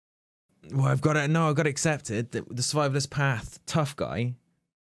Well, I've got it. No, I've got it accepted. The survivalist path, tough guy.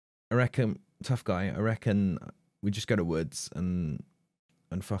 I reckon we just go to woods and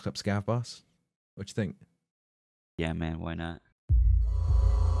fuck up Scav boss. What you think? Yeah, man. Why not?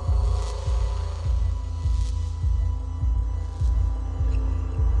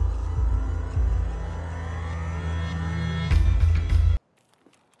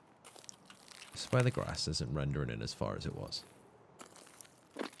 It's why the grass isn't rendering it as far as it was.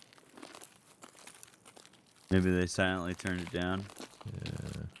 Maybe they silently turned it down. Yeah.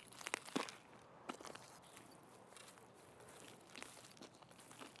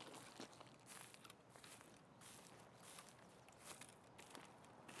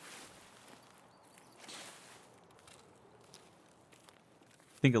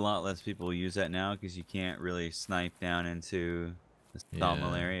 I think a lot less people use that now because you can't really snipe down into the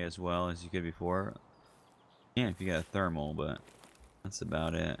thermal area as well as you could before. Yeah, if you got a thermal, but that's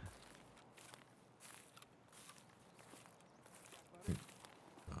about it.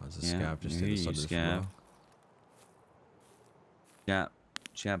 Oh, there's a Scav just to the side of the floor.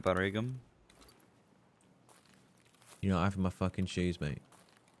 Chat Barigum. You're not having my fucking shoes, mate.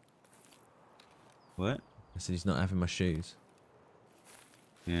 What? I said he's not having my shoes.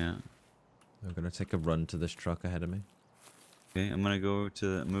 Yeah. I'm gonna take a run to this truck ahead of me. Okay, I'm gonna go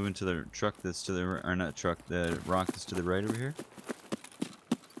to move into the truck that's to the or not truck, the rock that's to the right over here.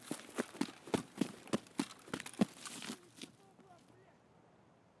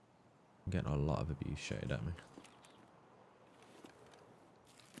 I'm getting a lot of abuse shouted at me.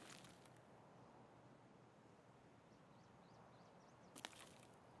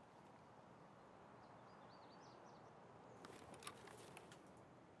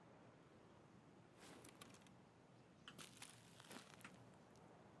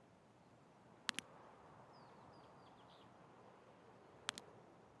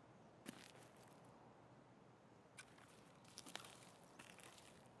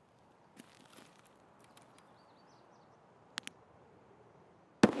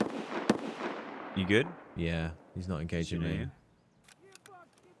 You good? Yeah, he's not engaging me.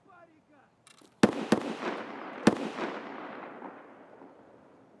 I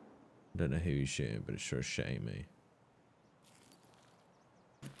don't know who he's shooting, but it's sure shitting me.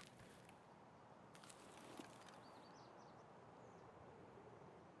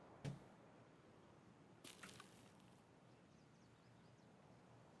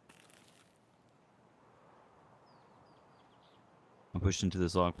 I'm pushed into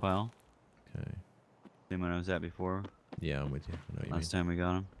this log pile. Okay. Same one I was at before. Yeah, I'm with you. I know what you Last time we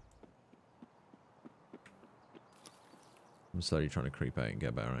got him. I'm slowly trying to creep out and get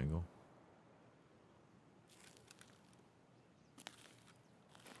a better angle.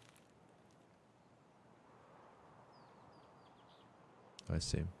 I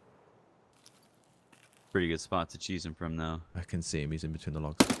see him. Pretty good spot to cheese him from, though. I can see him. He's in between the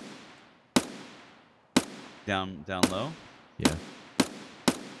logs. Down low? Yeah.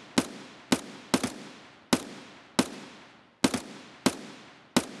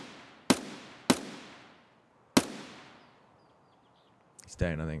 He's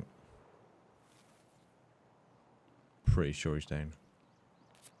down, I think. Pretty sure he's down.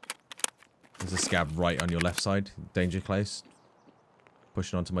 There's a Scav right on your left side. Danger close.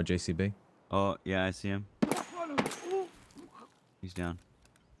 Pushing onto my JCB. Oh, yeah, I see him. He's down.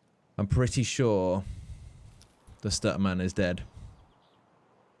 I'm pretty sure the Stutterman is dead.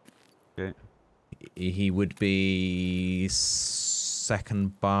 Okay. He would be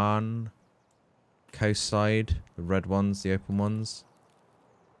second barn, coast side, the red ones, the open ones,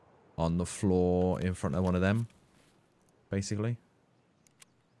 on the floor in front of one of them, basically.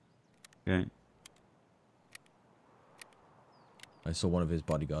 Okay. I saw one of his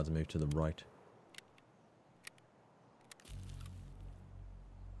bodyguards move to the right.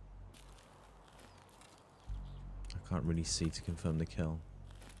 I can't really see to confirm the kill.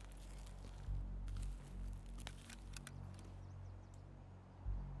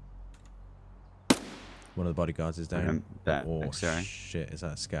 One of the bodyguards is down. Oh shit, is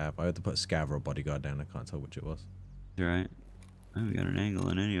that a Scav? I had to put a Scav or a bodyguard down. I can't tell which it was. You're right. Oh, we got an angle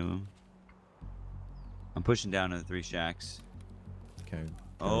on any of them. I'm pushing down to the 3 shacks. Okay.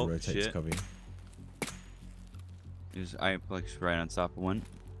 Oh, rotate shit. to cover you. There's Iplex right on top of one.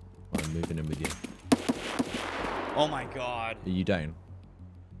 I'm moving in with you. Oh my god. Are you down?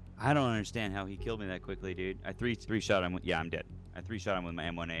 I don't understand how he killed me that quickly, dude. I three shot him. Yeah, I'm dead. I 3-shot him with my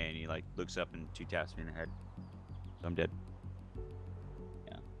M1A, and he like looks up and 2 taps me in the head. So I'm dead.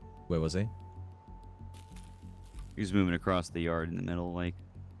 Yeah. Where was he? He was moving across the yard in the middle. Like,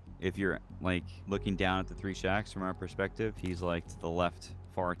 if you're like looking down at the 3 shacks from our perspective, he's like to the left,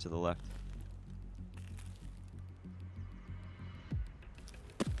 far to the left.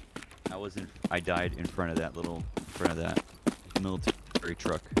 I died in front of that military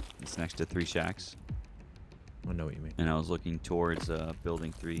truck. It's next to 3 shacks. I know what you mean. And I was looking towards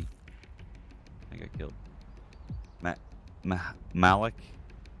building 3. I got killed. Malik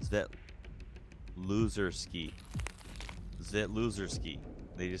Zvetluzerski. Zvetluzerski.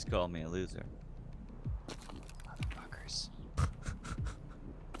 They just called me a loser. Motherfuckers.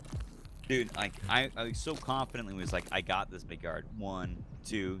 Dude, like I so confidently was like, I got this big guard. 1,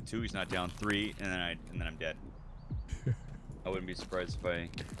 2, he's not down. 3, and then I'm dead. I wouldn't be surprised if I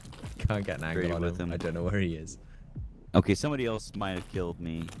can't get an angle on him. I don't know where he is. Okay, somebody else might have killed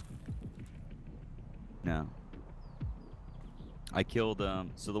me. No. I killed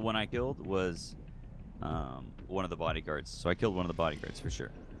so the one I killed was one of the bodyguards. So I killed one of the bodyguards for sure.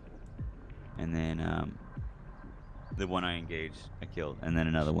 And then the one I engaged, I killed, and then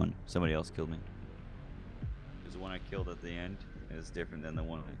another one. Somebody else killed me. Because the one I killed at the end is different than the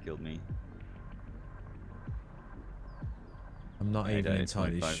one that killed me. I'm not even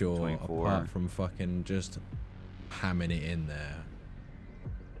entirely sure, apart from fucking just hamming it in there.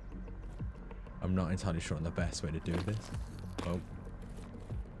 I'm not entirely sure on the best way to do this. Oh.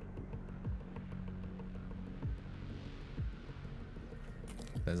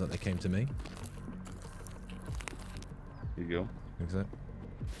 Sounds like they came to me. Here you go. Think so.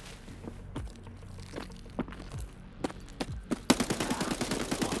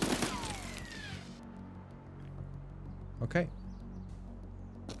 Okay.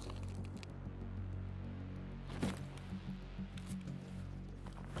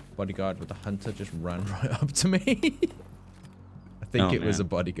 Bodyguard with a hunter just ran right up to me. I think it was a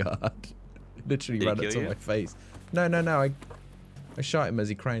bodyguard. Literally ran up to my face. No. I shot him as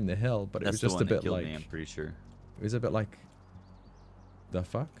he craned the hill, but it was just a bit like. I'm pretty sure. It was a bit like. The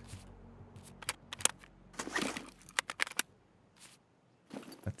fuck?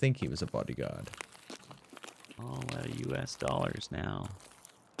 I think he was a bodyguard. All out of US dollars now.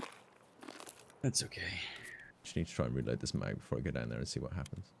 That's okay. Just need to try and reload this mag before I go down there and see what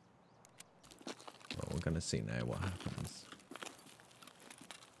happens. Well, we're gonna see now what happens.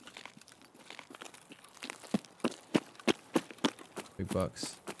 Big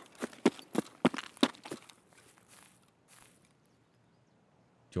bucks.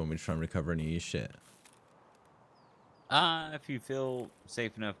 Do you want me to try and recover any of your shit? If you feel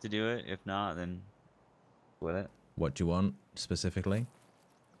safe enough to do it. If not, then with it. What do you want specifically?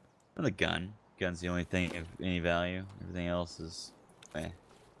 The gun. Gun's the only thing of any value. Everything else is eh.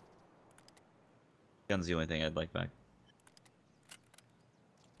 Gun's the only thing I'd like back.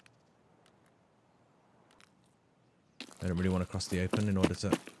 I don't really want to cross the open in order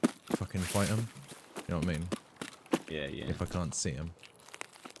to fucking fight them. You know what I mean? Yeah. If I can't see them.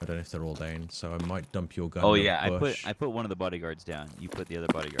 I don't know if they're all down, so I might dump your gun. Oh yeah, I put one of the bodyguards down. You put the other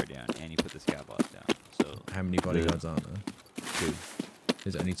bodyguard down, and you put the scav boss down. So how many bodyguards aren't there? 2.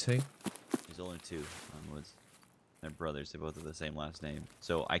 Is it only 2? There's only 2 on Woods. They're brothers. They both have the same last name.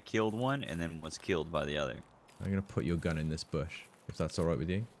 So I killed one, and then was killed by the other. I'm gonna put your gun in this bush, if that's all right with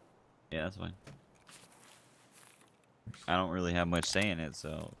you. Yeah, that's fine. I don't really have much say in it,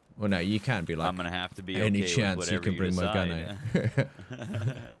 so. Well, no, you can't be like. I'm gonna have to be any okay chance with you can bring my gun out.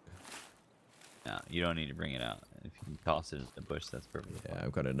 No, you don't need to bring it out. If you can toss it in the bush, that's perfect. Yeah,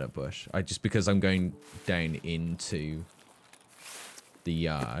 I've got it in a bush. Just because I'm going down into the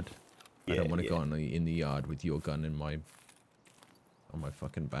yard. I don't want to go in the yard with your gun on my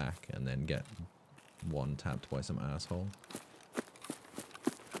fucking back and then get one tapped by some asshole.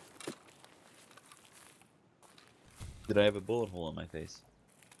 Did I have a bullet hole in my face?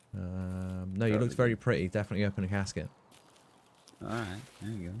 No, you looked very pretty. Definitely open a casket. Alright,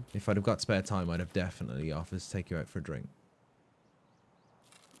 there you go. If I'd have got spare time, I'd have definitely offered to take you out for a drink.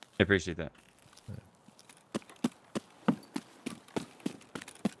 I appreciate that.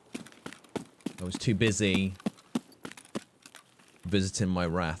 I was too busy visiting my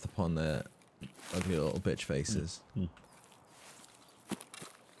wrath upon the ugly little bitch faces.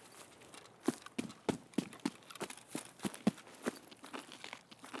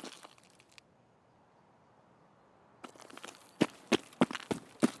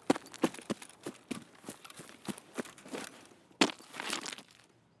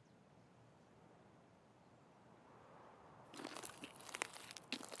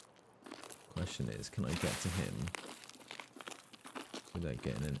 Question is, can I get to him without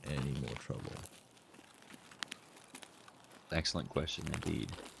getting in any more trouble? Excellent question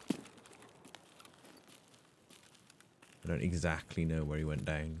indeed. I don't exactly know where he went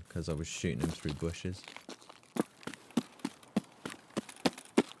down because I was shooting him through bushes.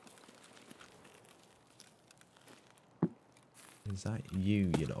 Is that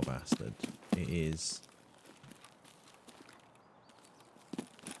you, you little bastard? It is.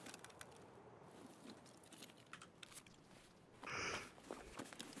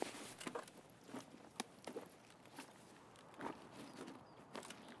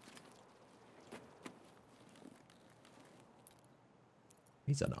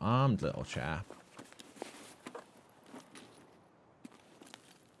 He's an armed little chap.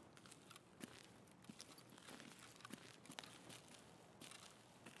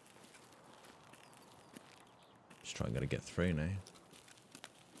 Just trying to get through now.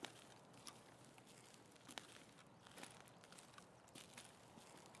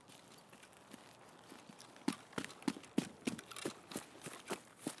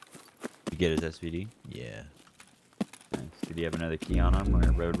 You get his SVD? Yeah. Nice. Did he have another key on him or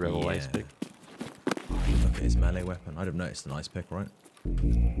a Road Rebel ice pick? Look at his melee weapon. I'd have noticed an ice pick, right?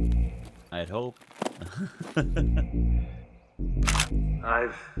 I'd hope.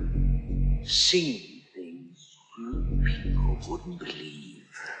 I've seen things you people wouldn't believe.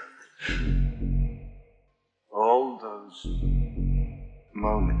 All those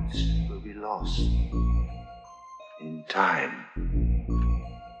moments will be lost in time.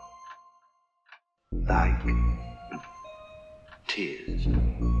 Like tears.